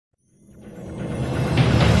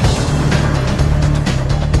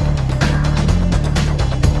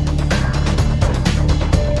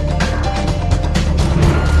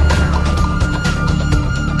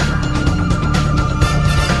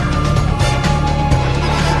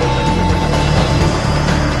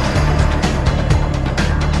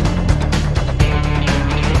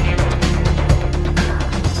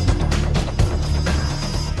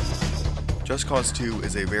Just Cause 2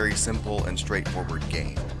 is a very simple and straightforward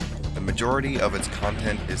game. The majority of its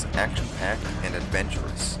content is action-packed and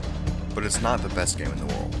adventurous, but it's not the best game in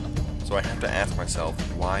the world, so I have to ask myself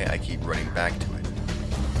why I keep running back to it.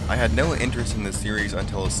 I had no interest in this series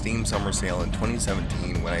until a Steam summer sale in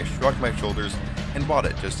 2017 when I shrugged my shoulders and bought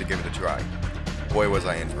it just to give it a try. Boy was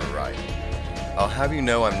I in for a ride. I'll have you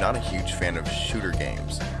know I'm not a huge fan of shooter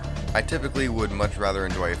games. I typically would much rather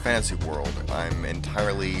enjoy a fantasy world I'm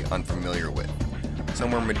entirely unfamiliar with,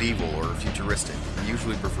 somewhere medieval or futuristic,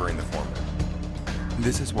 usually preferring the former.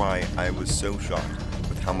 This is why I was so shocked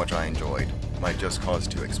with how much I enjoyed my Just Cause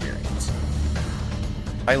 2 experience.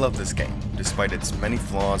 I love this game, despite its many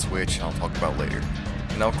flaws which I'll talk about later,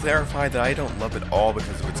 and I'll clarify that I don't love it all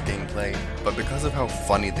because of its gameplay, but because of how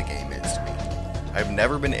funny the game is to me. I've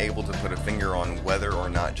never been able to put a finger on whether or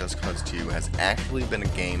not Just Cause 2 has actually been a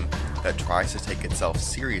game that tries to take itself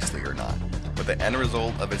seriously or not, but the end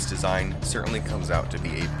result of its design certainly comes out to be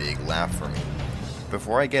a big laugh for me.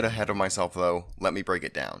 Before I get ahead of myself though, let me break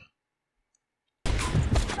it down.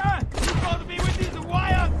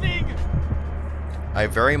 I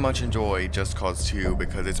very much enjoy Just Cause 2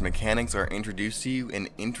 because its mechanics are introduced to you in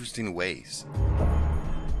interesting ways.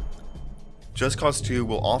 Just Cause 2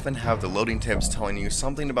 will often have the loading tips telling you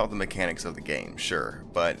something about the mechanics of the game, sure,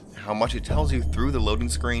 but how much it tells you through the loading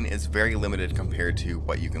screen is very limited compared to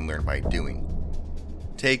what you can learn by doing.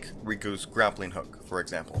 Take Rico's grappling hook, for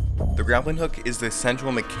example. The grappling hook is the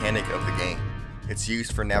central mechanic of the game. It's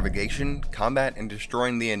used for navigation, combat, and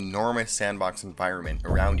destroying the enormous sandbox environment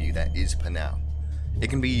around you that is Panau. It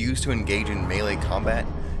can be used to engage in melee combat,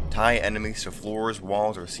 tie enemies to floors,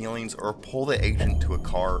 walls, or ceilings, or pull the agent to a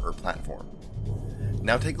car or platform.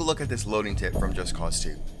 Now take a look at this loading tip from Just Cause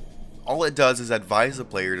 2. All it does is advise the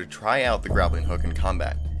player to try out the grappling hook in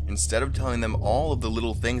combat, instead of telling them all of the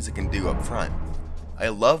little things it can do up front. I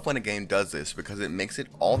love when a game does this because it makes it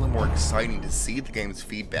all the more exciting to see the game's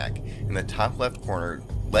feedback in the top left corner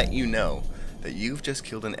let you know that you've just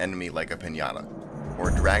killed an enemy like a piñata, or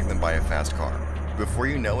dragged them by a fast car. Before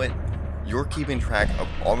you know it, you're keeping track of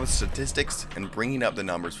all the statistics and bringing up the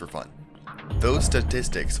numbers for fun. Those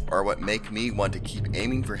statistics are what make me want to keep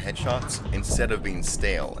aiming for headshots instead of being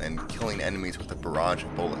stale and killing enemies with a barrage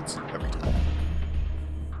of bullets every time.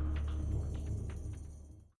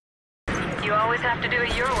 You always have to do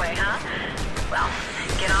it your way, huh? Well,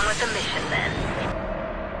 get on with the mission then.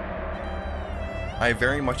 I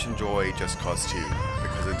very much enjoy Just Cause 2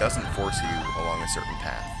 because it doesn't force you along a certain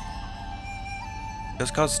path.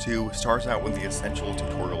 Just Cause 2 starts out with the essential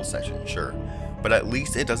tutorial session, sure, but at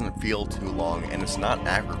least it doesn't feel too long and it's not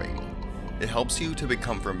aggravating. It helps you to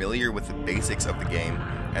become familiar with the basics of the game,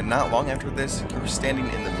 and not long after this, you're standing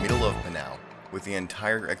in the middle of Panau with the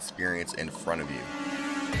entire experience in front of you.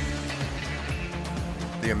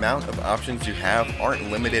 The amount of options you have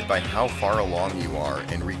aren't limited by how far along you are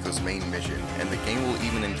in Rico's main mission, and the game will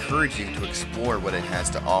even encourage you to explore what it has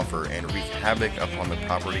to offer and wreak havoc upon the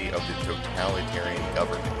property of the totalitarian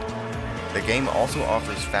government. The game also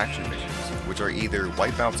offers faction missions, which are either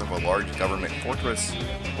wipeouts of a large government fortress,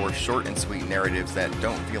 or short and sweet narratives that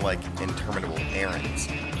don't feel like interminable errands.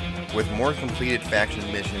 With more completed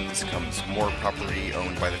faction missions comes more property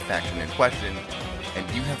owned by the faction in question, and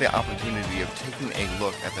you have the opportunity of taking a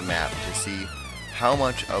look at the map to see how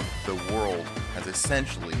much of the world has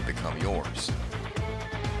essentially become yours.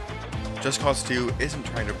 Just Cause 2 isn't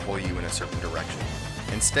trying to pull you in a certain direction.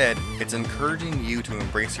 Instead, it's encouraging you to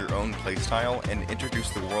embrace your own playstyle and introduce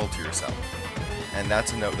the world to yourself. And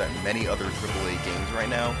that's a note that many other AAA games right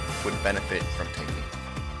now would benefit from taking.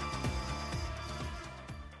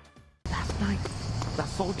 Last night, the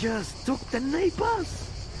soldiers took the neighbors.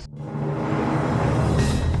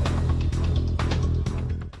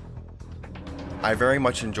 I very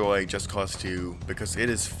much enjoy Just Cause 2 because it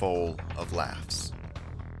is full of laughs.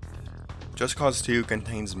 Just Cause 2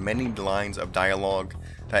 contains many lines of dialogue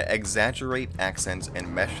that exaggerate accents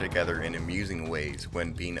and mesh together in amusing ways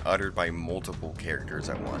when being uttered by multiple characters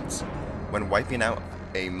at once. When wiping out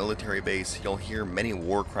a military base, you'll hear many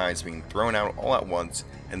war cries being thrown out all at once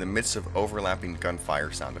in the midst of overlapping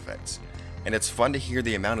gunfire sound effects. And it's fun to hear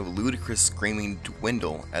the amount of ludicrous screaming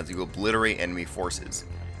dwindle as you obliterate enemy forces.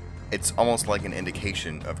 It's almost like an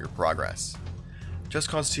indication of your progress. Just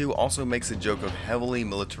Cause 2 also makes a joke of heavily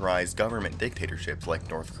militarized government dictatorships like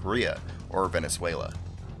North Korea or Venezuela.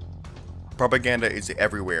 Propaganda is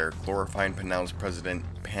everywhere, glorifying Panau's president,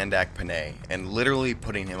 Pandak Panay, and literally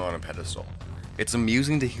putting him on a pedestal. It's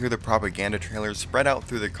amusing to hear the propaganda trailers spread out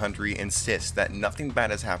through the country insist that nothing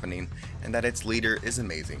bad is happening and that its leader is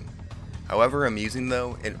amazing. However amusing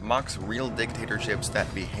though, it mocks real dictatorships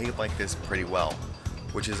that behave like this pretty well.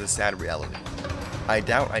 which is a sad reality. I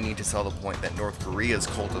doubt I need to sell the point that North Korea's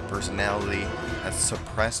cult of personality has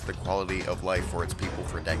suppressed the quality of life for its people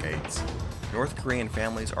for decades. North Korean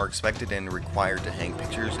families are expected and required to hang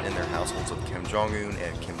pictures in their households of Kim Jong-un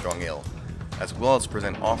and Kim Jong-il, as well as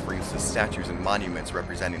present offerings to statues and monuments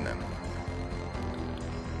representing them.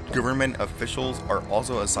 Government officials are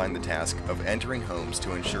also assigned the task of entering homes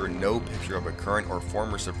to ensure no picture of a current or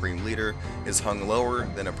former supreme leader is hung lower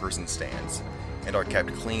than a person stands, and are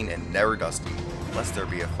kept clean and never dusty, lest there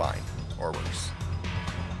be a fine, or worse.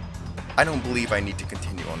 I don't believe I need to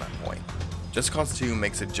continue on that point. Just Cause 2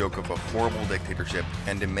 makes a joke of a horrible dictatorship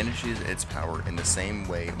and diminishes its power in the same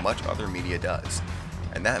way much other media does,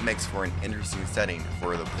 and that makes for an interesting setting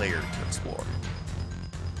for the player to explore.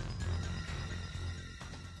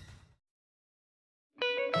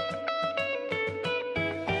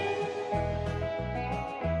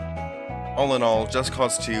 All in all, Just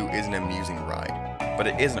Cause 2 is an amusing ride, but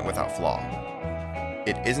it isn't without flaw.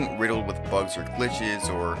 It isn't riddled with bugs or glitches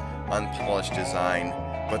or unpolished design,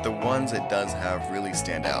 but the ones it does have really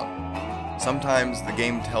stand out. Sometimes the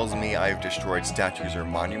game tells me I've destroyed statues or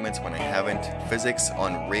monuments when I haven't, physics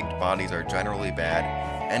on rigged bodies are generally bad,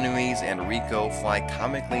 enemies and Rico fly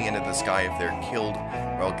comically into the sky if they're killed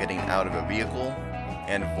while getting out of a vehicle,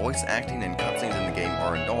 and voice acting and cutscenes in the game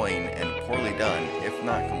are annoying and poorly done, if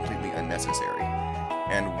not completely unnecessary.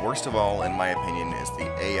 And worst of all, in my opinion, is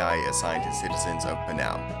the AI assigned to citizens of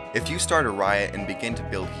Panau. If you start a riot and begin to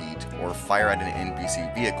build heat, or fire at an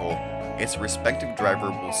NPC vehicle, its respective driver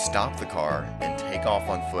will stop the car and take off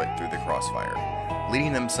on foot through the crossfire,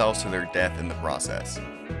 leading themselves to their death in the process.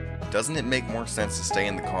 Doesn't it make more sense to stay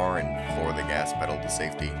in the car and floor the gas pedal to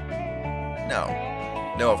safety? No,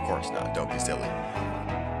 of course not, don't be silly.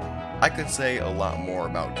 I could say a lot more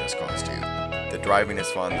about Just Cause 2. The driving is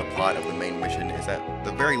fun, the plot of the main mission is at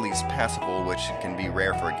the very least passable, which can be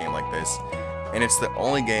rare for a game like this, and it's the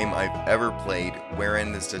only game I've ever played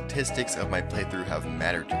wherein the statistics of my playthrough have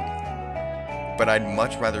mattered to me. But I'd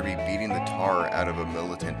much rather be beating the tar out of a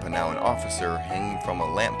militant Panauan officer hanging from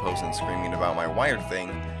a lamppost and screaming about my wired thing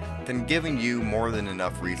than giving you more than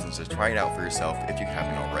enough reasons to try it out for yourself if you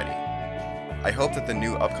haven't already. I hope that the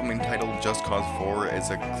new upcoming title, Just Cause 4,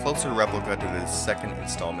 is a closer replica to the second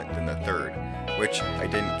installment than the third, which I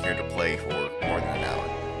didn't care to play for more than an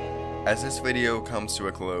hour. As this video comes to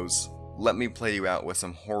a close, let me play you out with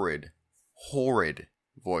some horrid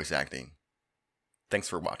voice acting. Thanks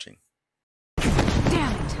for watching.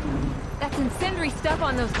 Damn it! That's incendiary stuff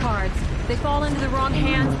on those cards. If they fall into the wrong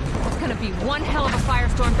hands, it's gonna be one hell of a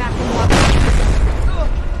firestorm back in Washington.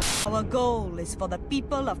 Our goal is for the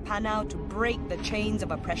people of Panau to break the chains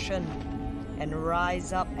of oppression and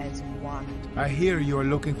rise up as one. I hear you are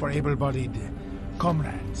looking for able-bodied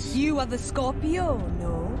comrades. You are the Scorpio,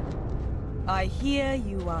 no? I hear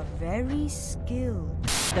you are very skilled.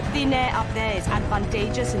 The thin air up there is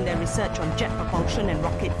advantageous in their research on jet propulsion and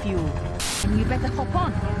rocket fuel. And you better hop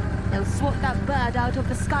on. They'll swat that bird out of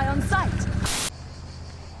the sky on sight.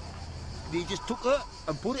 They just took her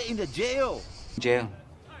and put her in the jail. Jail.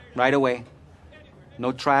 Right away.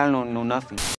 No trial, no nothing.